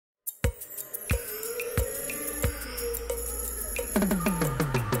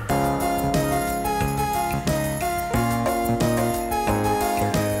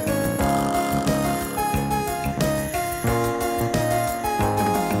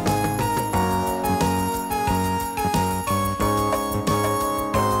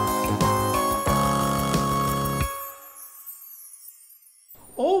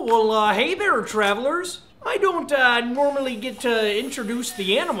Well, hey there, travelers. I don't normally get to introduce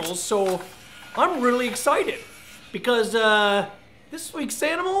the animals, so I'm really excited because this week's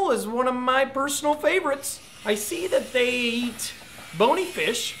animal is one of my personal favorites. I see that they eat bony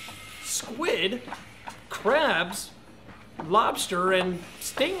fish, squid, crabs, lobster, and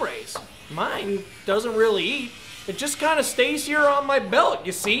stingrays. Mine doesn't really eat. It just kind of stays here on my belt,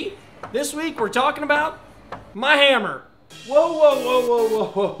 you see? This week we're talking about my hammer. Whoa, whoa, whoa, whoa, whoa,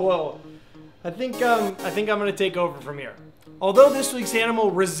 whoa, whoa. I think I'm gonna take over from here. Although this week's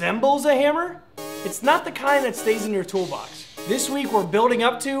animal resembles a hammer, it's not the kind that stays in your toolbox. This week we're building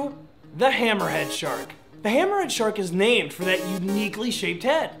up to the Hammerhead Shark. The Hammerhead Shark is named for that uniquely shaped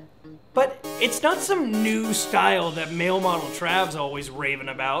head. But it's not some new style that male model Trav's always raving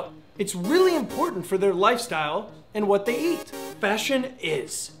about. It's really important for their lifestyle and what they eat. Fashion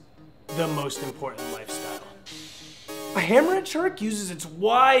is the most important lifestyle. A hammerhead shark uses its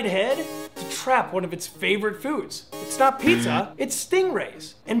wide head to trap one of its favorite foods. It's not pizza, it's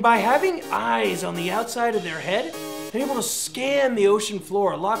stingrays. And by having eyes on the outside of their head, they're able to scan the ocean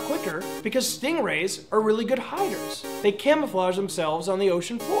floor a lot quicker because stingrays are really good hiders. They camouflage themselves on the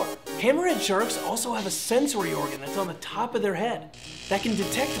ocean floor. Hammerhead sharks also have a sensory organ that's on the top of their head that can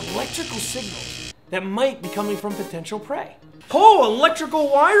detect electrical signals that might be coming from potential prey. Oh, electrical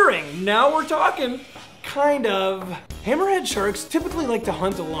wiring, now we're talking. Kind of. Hammerhead sharks typically like to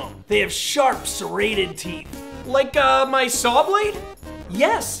hunt alone. They have sharp, serrated teeth. Like my saw blade?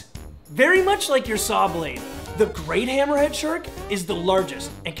 Yes, very much like your saw blade. The great hammerhead shark is the largest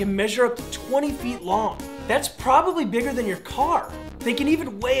and can measure up to 20 feet long. That's probably bigger than your car. They can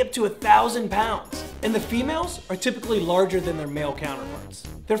even weigh up to 1,000 pounds. And the females are typically larger than their male counterparts.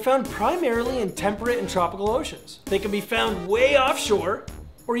 They're found primarily in temperate and tropical oceans. They can be found way offshore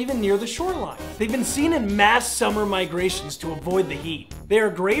or even near the shoreline. They've been seen in mass summer migrations to avoid the heat. They are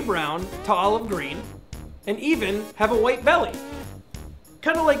gray-brown to olive green and even have a white belly.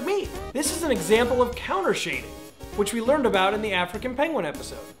 Kind of like me. This is an example of counter shading, which we learned about in the African penguin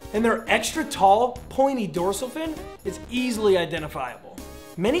episode. And their extra tall, pointy dorsal fin is easily identifiable.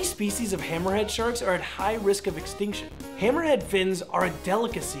 Many species of hammerhead sharks are at high risk of extinction. Hammerhead fins are a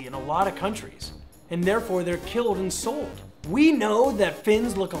delicacy in a lot of countries, and therefore they're killed and sold. We know that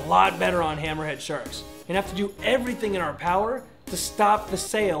fins look a lot better on hammerhead sharks and have to do everything in our power to stop the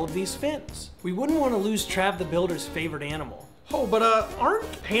sale of these fins. We wouldn't want to lose Trav the Builder's favorite animal. Oh, but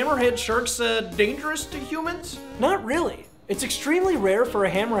aren't hammerhead sharks dangerous to humans? Not really. It's extremely rare for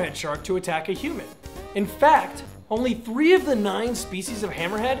a hammerhead shark to attack a human. In fact, only 3 of the 9 species of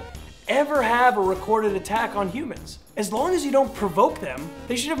hammerhead ever have a recorded attack on humans. As long as you don't provoke them,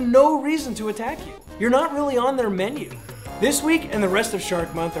 they should have no reason to attack you. You're not really on their menu. This week and the rest of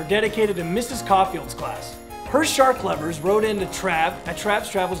Shark Month are dedicated to Mrs. Coffield's class. Her shark lovers wrote into Trav at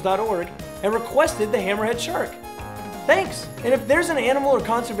travstravels.org and requested the hammerhead shark. Thanks! And if there's an animal or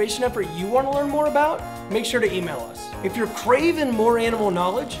conservation effort you want to learn more about, make sure to email us. If you're craving more animal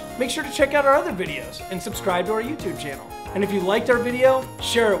knowledge, make sure to check out our other videos and subscribe to our YouTube channel. And if you liked our video,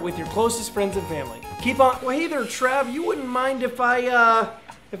 share it with your closest friends and family. Keep on. Well, hey there, Trav. You wouldn't mind if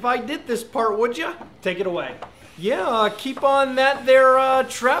I did this part, would you? Take it away. Yeah, keep on that there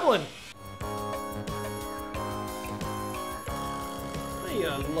traveling.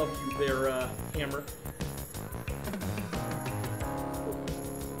 I love you there, Hammer.